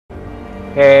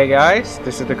Hey guys,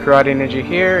 this is the Karate Ninja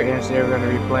here, and today we're going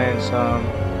to be playing some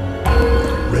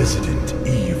Resident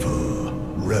Evil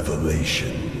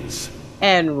Revelations.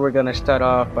 And we're going to start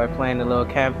off by playing a little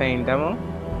campaign demo.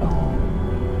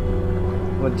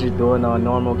 We're just doing on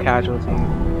normal casualty,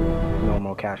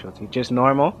 just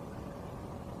normal.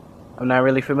 I'm not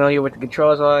really familiar with the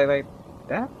controls all like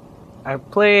that. I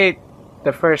played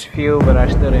the first few, but I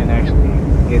still didn't actually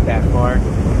get that far.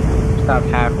 Stopped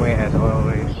halfway as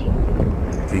always.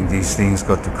 Think these things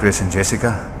got to Chris and Jessica?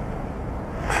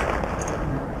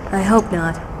 I hope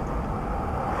not.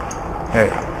 Hey,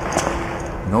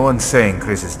 no one's saying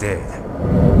Chris is dead.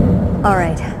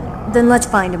 Alright, then let's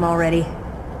find him already.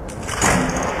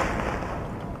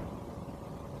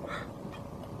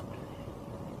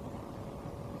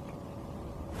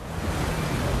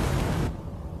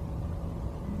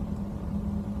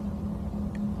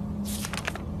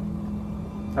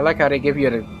 I like how they give you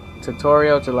a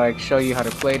tutorial to like show you how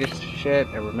to play this shit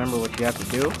and remember what you have to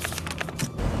do.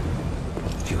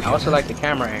 I also like the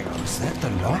camera angle.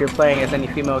 If you're playing as any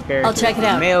female character, I'll check it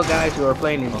out. Male guys who are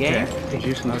playing this game is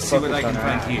usually I'll see what I can focused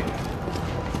on find their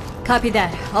here. Copy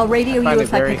that. I'll radio find you it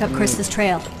if I very pick up convenient. Chris's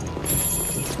trail.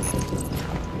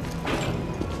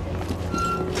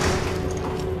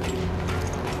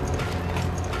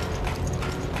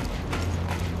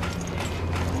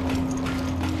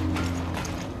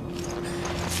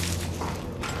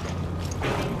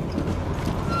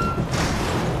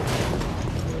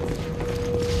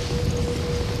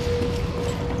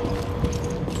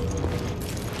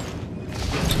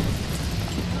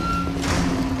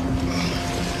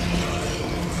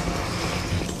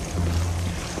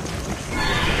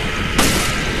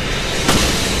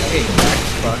 Hey, back the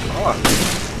fuck off.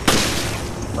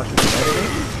 Fucking predator.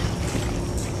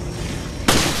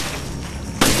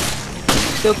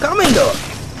 Still coming though.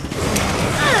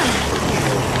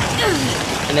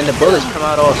 And then the bullets come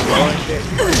out all slow and shit.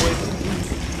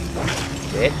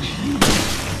 Bitch.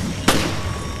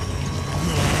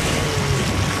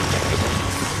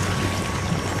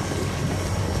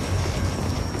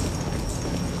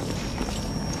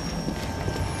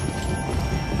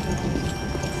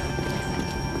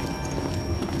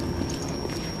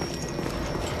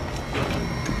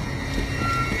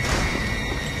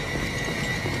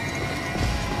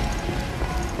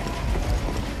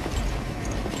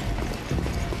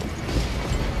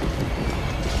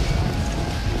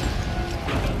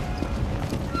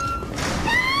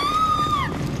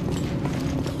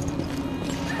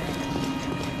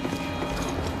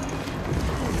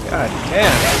 God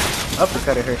damn,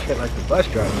 uppercutted her shit like the bus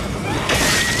driver.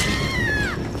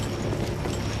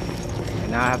 And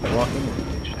now I have to walk into the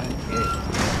bitch. I get it.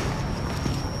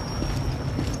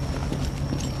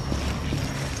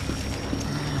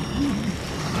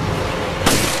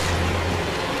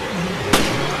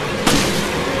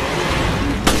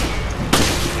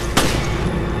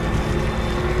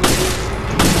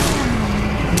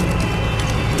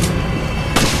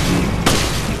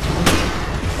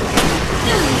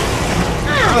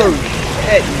 Oh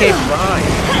shit, keep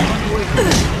flying.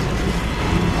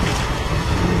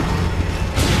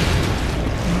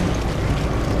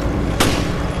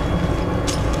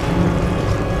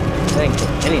 Thank you.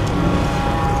 Anything.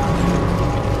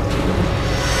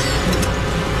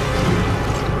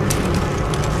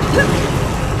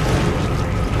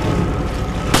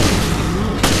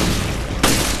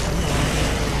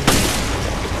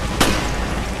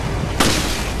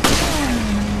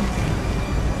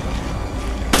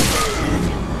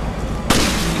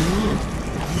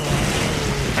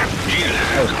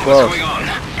 That was close. What's going on?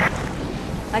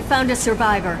 I found a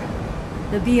survivor.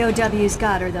 The BOW's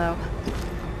got her, though.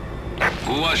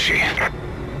 Who was she?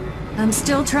 I'm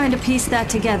still trying to piece that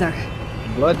together.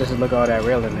 Blood doesn't look all that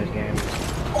real in this game.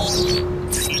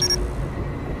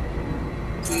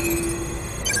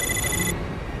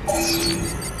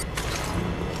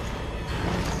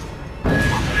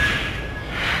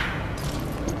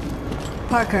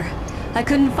 Parker, I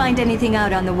couldn't find anything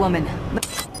out on the woman.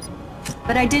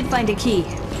 But I did find a key.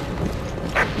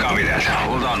 Copy that.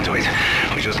 Hold on to it.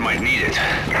 We just might need it.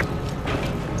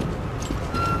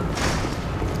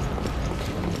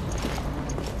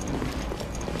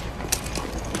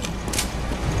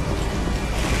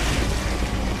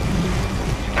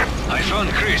 I found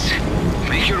Chris.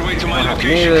 Make your way to my I need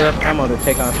location. enough ammo to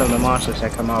take on some of the monsters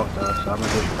that come out though, so I'm gonna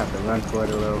just have to run for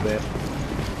it a little bit.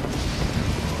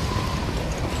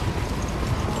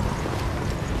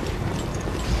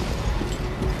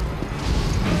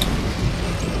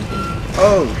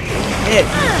 Oh shit!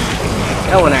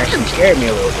 That one actually scared me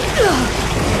a little bit.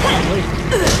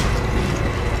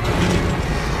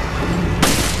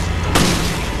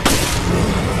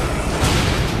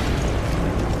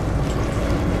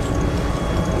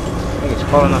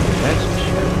 falling off the bench and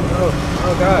shit.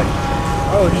 Oh god.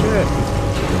 Oh shit.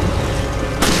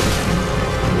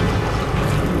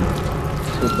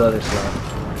 2 bullets left.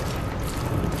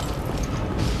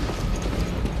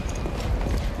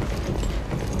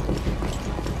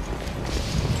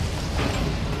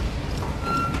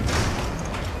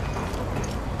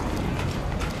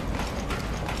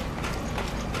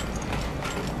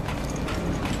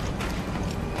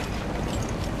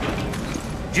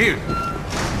 Jill!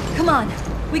 Come on,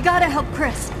 we gotta help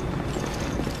Chris.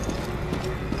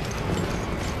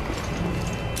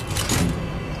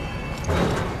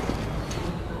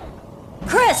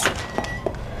 Chris!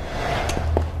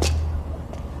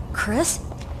 Chris?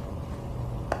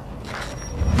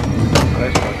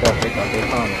 Chris, fuck up, they thought they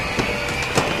found me.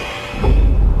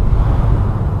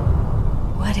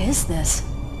 What is this?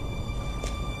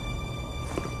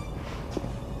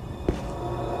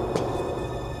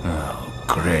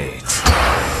 Great.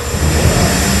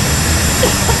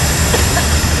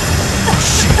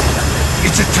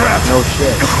 It's a trap! No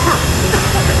shit.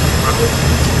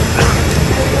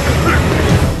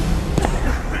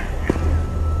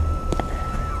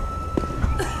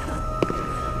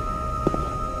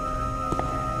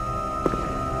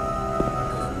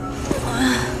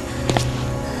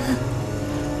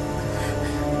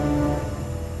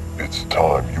 It's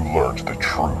time you learned the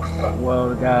truth.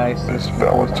 Well, guys, this Miss was the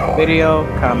Valentine. video.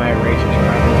 Comment, rate,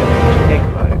 subscribe, and tell me what you think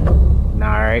about it.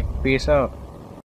 Alright, peace out.